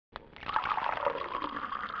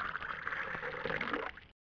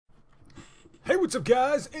what's up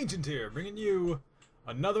guys? Ancient here, bringing you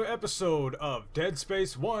another episode of Dead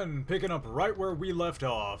Space 1, picking up right where we left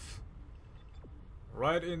off.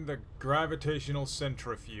 Right in the gravitational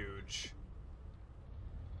centrifuge.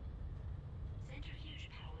 Centrifuge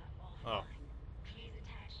power Oh. offline. Please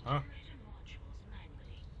attach Huh? generator modules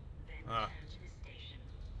manually. Then Ah. return to the station.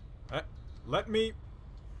 Let me...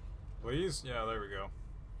 Please? Yeah, there we go.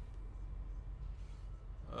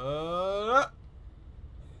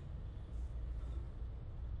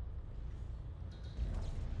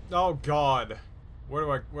 Oh god.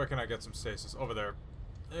 Where can I get some stasis? Over there.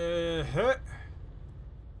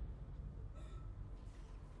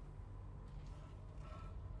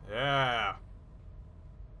 Yeah.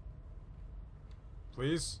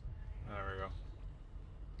 Please? There we go.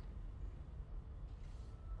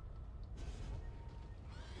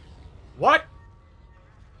 What?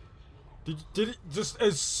 Did it just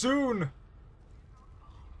as soon?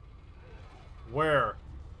 Where?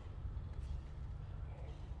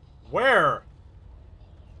 Where?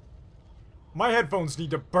 My headphones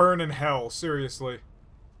need to burn in hell, seriously.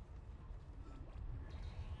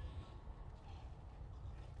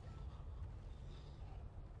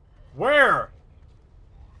 Where?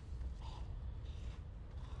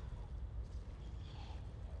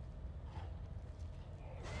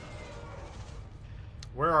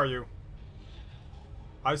 Where are you?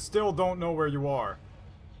 I still don't know where you are.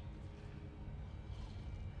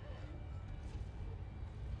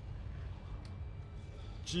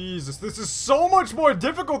 Jesus, this is so much more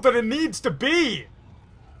difficult than it needs to be!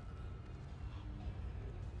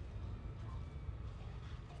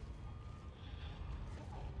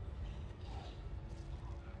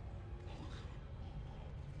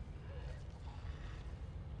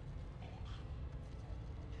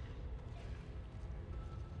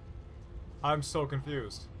 I'm so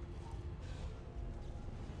confused.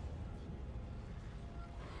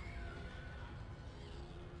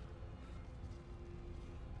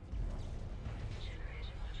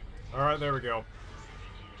 Alright, there we go.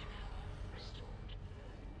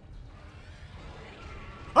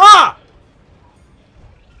 Ah!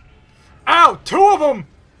 Ow! Two of them!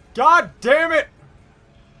 God damn it!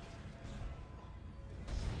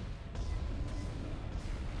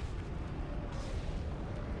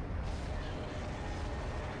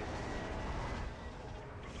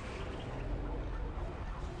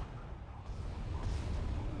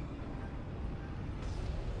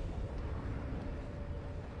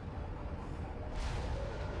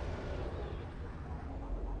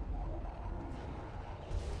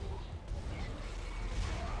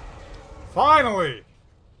 Finally!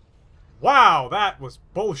 Wow, that was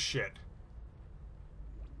bullshit.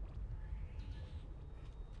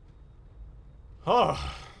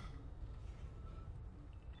 Oh.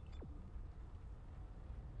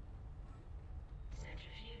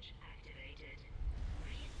 Centrifuge activated.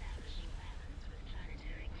 Re-establishing balance with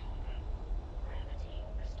planetary cargo. Gravity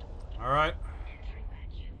restored. Alright. Entering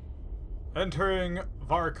vacuum. Entering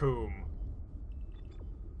vacuum.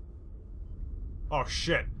 Oh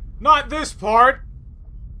shit. Not this part!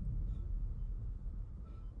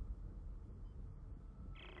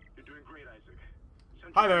 You're doing great, Isaac.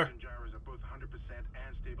 Hi there. Central gyros are both 100%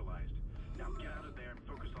 and stabilized. Now get out of there and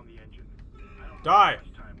focus on the engine. I don't know Die. how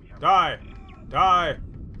much time we have. Die! Die!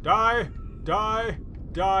 Die! Die!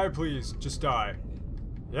 Die, please. Just die.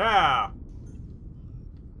 Yeah!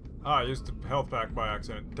 Ah, I used the health pack by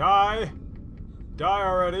accident. Die! Die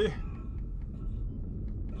already!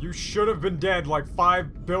 You should have been dead like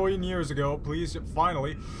 5 billion years ago. Please,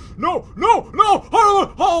 finally. No! No! No!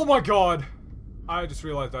 Oh, oh my god! I just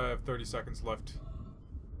realized I have 30 seconds left.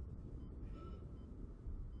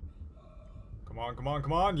 Come on, come on,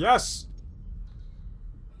 come on! Yes!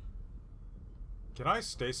 Can I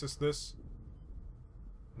stasis this?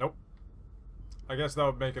 Nope. I guess that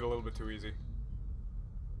would make it a little bit too easy.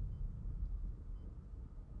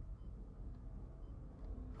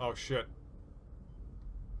 Oh shit.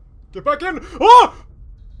 Get back in! Ah!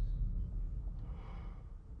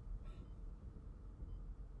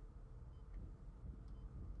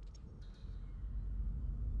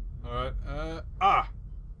 Alright,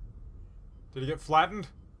 Did he get flattened?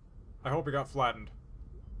 I hope he got flattened.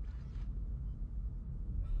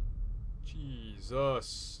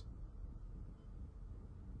 Jesus.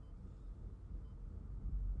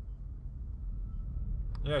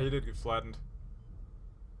 Yeah, he did get flattened.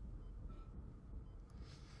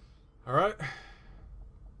 Alright.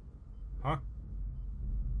 Huh?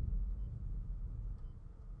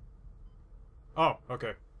 Oh,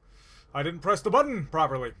 okay. I didn't press the button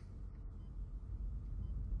properly.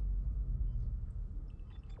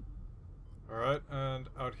 Alright, and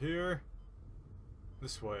out here.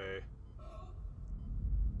 This way.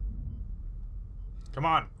 Come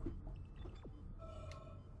on.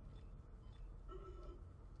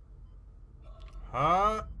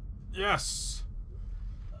 Yes.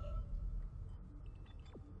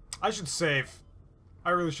 I should save. I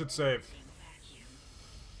really should save.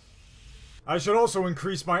 I should also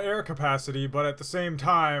increase my air capacity, but at the same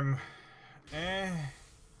time...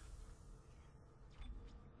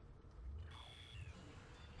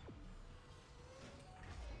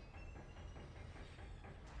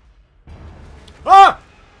 Ah!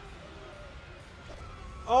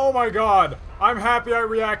 Oh my god. I'm happy I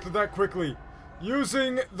reacted that quickly.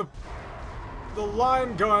 Using the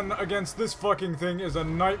line gun against this fucking thing is a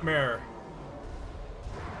nightmare.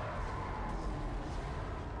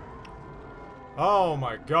 Oh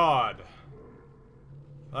my god.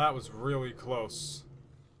 That was really close.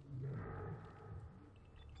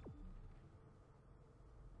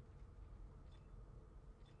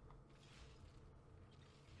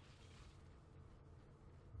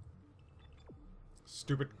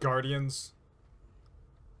 Stupid guardians.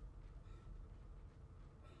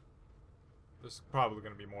 There's probably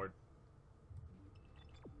gonna be more.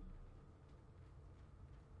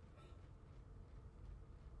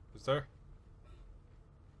 Is there?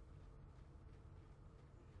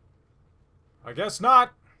 I guess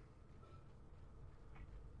not.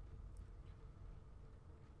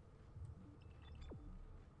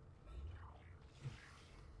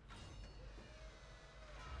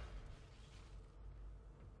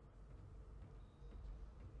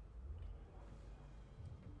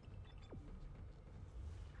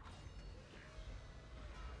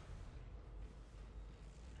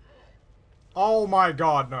 Oh my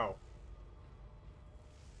god, no.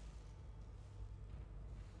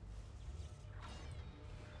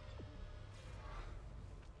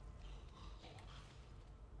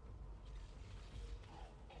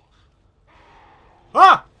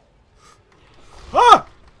 Ah! Ah!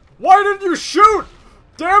 Why didn't you shoot?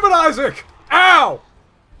 Damn it, Isaac! Ow!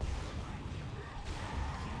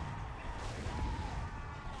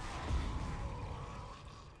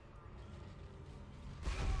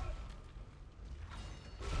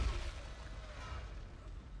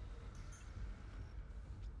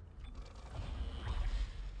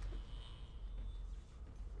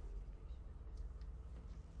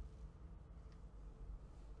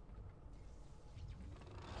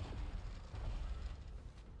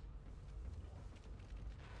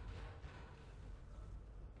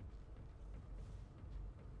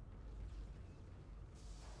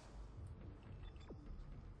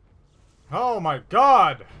 Oh my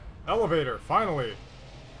god! Elevator, finally!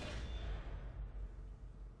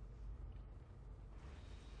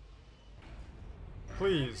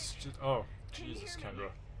 Please, just, oh, Jesus,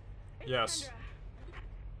 Kendra. Yes. Kendra.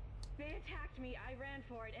 They attacked me, I ran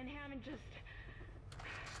for it, and Hammond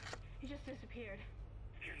he just disappeared.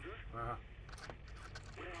 Kendra?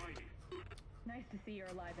 Where are you? Nice to see you're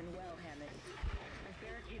alive and well, Hammond. I've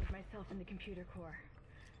barricaded myself in the computer core.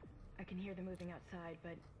 I can hear them moving outside,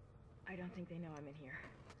 but I don't think they know I'm in here.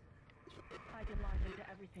 I can launch into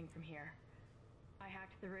everything from here. I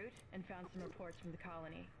hacked the route and found some reports from the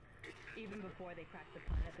colony. Even before they cracked the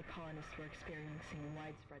planet, the colonists were experiencing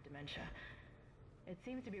widespread dementia. It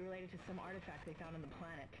seems to be related to some artifact they found on the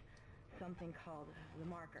planet. Something called the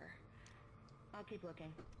marker. I'll keep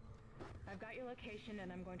looking. I've got your location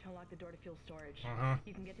and I'm going to unlock the door to fuel storage.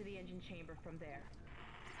 You can get to the engine chamber from there.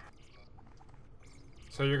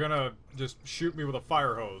 So you're gonna just shoot me with a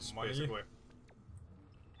fire hose, basically.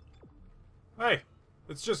 Hey,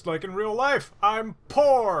 it's just like in real life. I'm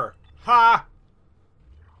poor! Ha!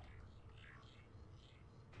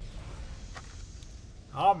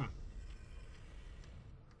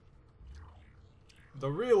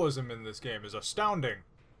 The realism in this game is astounding.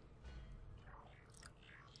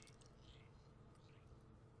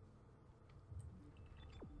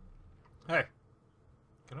 Hey.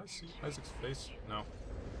 Can I see Isaac's face? No.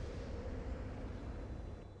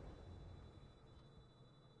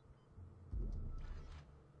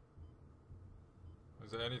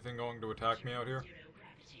 Is there anything going to attack me out here?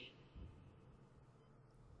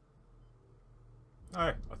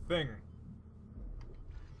 Hey, a thing.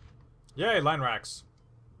 Yay, line racks.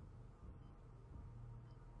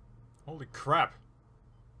 Holy crap.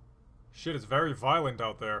 Shit is very violent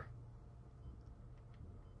out there.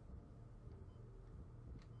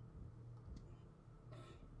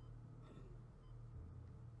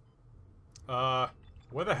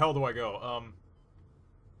 Where the hell do I go?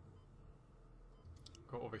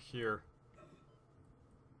 Go over here.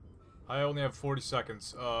 I only have 40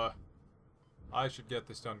 seconds. I should get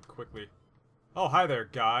this done quickly. Oh, hi there,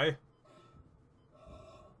 guy.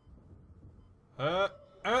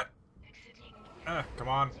 Come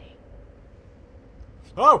on.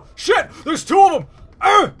 Oh, shit! There's two of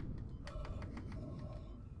them!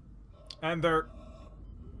 And they're...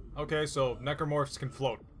 Okay, so necromorphs can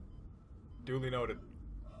float. Duly noted.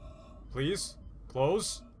 Please?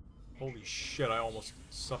 Close? Holy shit, I almost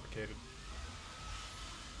suffocated.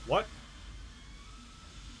 What?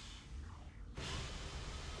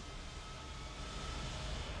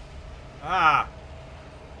 Ah!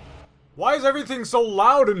 Why is everything so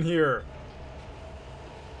loud in here?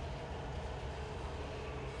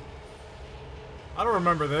 I don't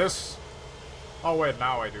remember this. Oh wait,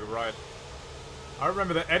 now I do, right. I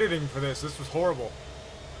remember the editing for this. This was horrible.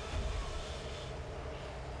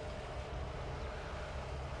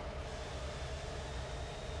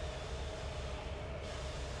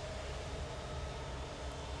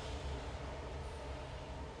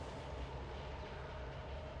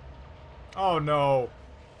 Oh no.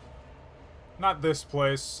 Not this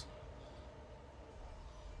place.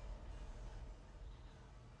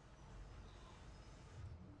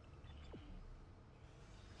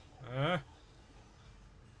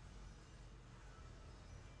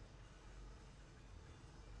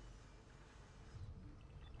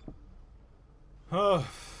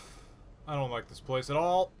 I don't like this place at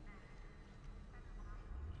all.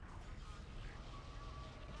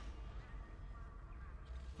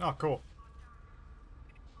 Oh, cool.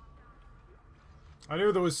 I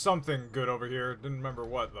knew there was something good over here. Didn't remember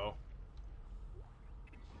what, though.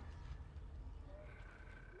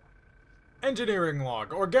 Engineering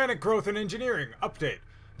log. Organic growth in engineering. Update.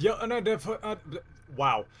 The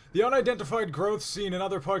unidentified growth seen in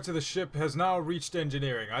other parts of the ship has now reached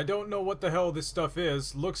engineering. I don't know what the hell this stuff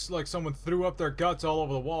is. Looks like someone threw up their guts all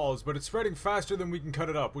over the walls, but it's spreading faster than we can cut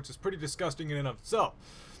it up, which is pretty disgusting in and of itself.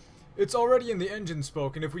 It's already in the engine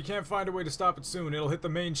spoke, and if we can't find a way to stop it soon, it'll hit the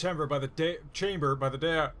main chamber by the day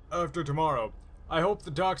after tomorrow. I hope the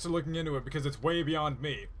docs are looking into it because it's way beyond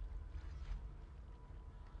me.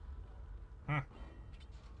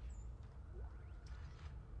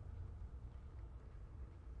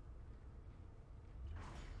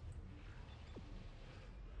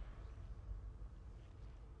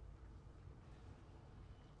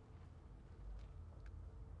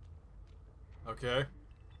 Okay.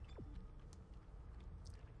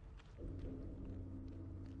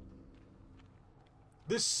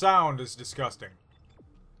 This sound is disgusting.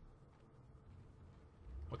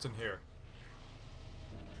 What's in here?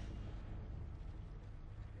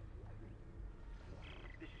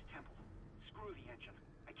 This is Temple. Screw the engine.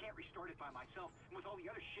 I can't restart it by myself, and with all the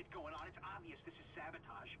other shit going on, it's obvious this is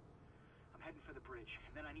sabotage. I'm heading for the bridge,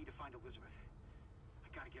 and then I need to find Elizabeth. I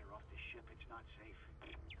gotta get her off this ship. It's not safe.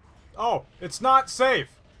 Oh, it's not safe.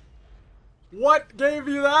 What gave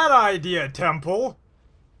you that idea, Temple?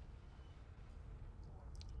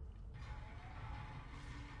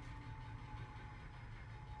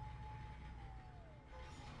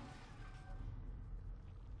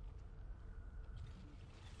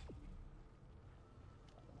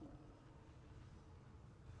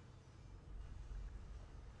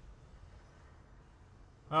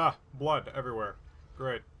 Ah, blood everywhere.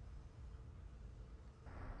 Great.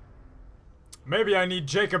 Maybe I need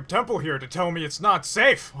Jacob Temple here to tell me it's not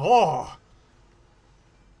safe. Oh.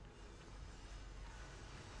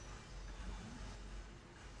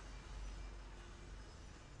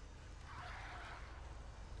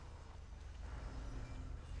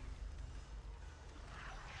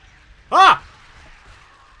 Ah!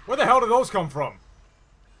 Where the hell did those come from?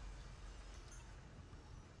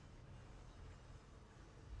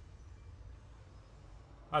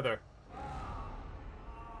 Hi there.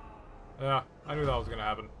 Yeah, I knew that was gonna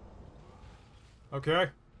happen. Okay.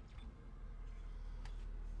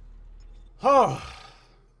 Oh.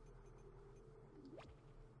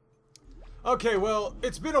 Okay, well,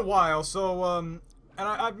 it's been a while, so, and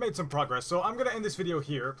I've made some progress, so I'm gonna end this video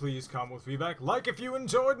here. Please comment with feedback, like if you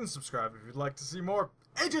enjoyed, and subscribe if you'd like to see more.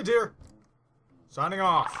 AJ here, signing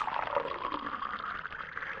off.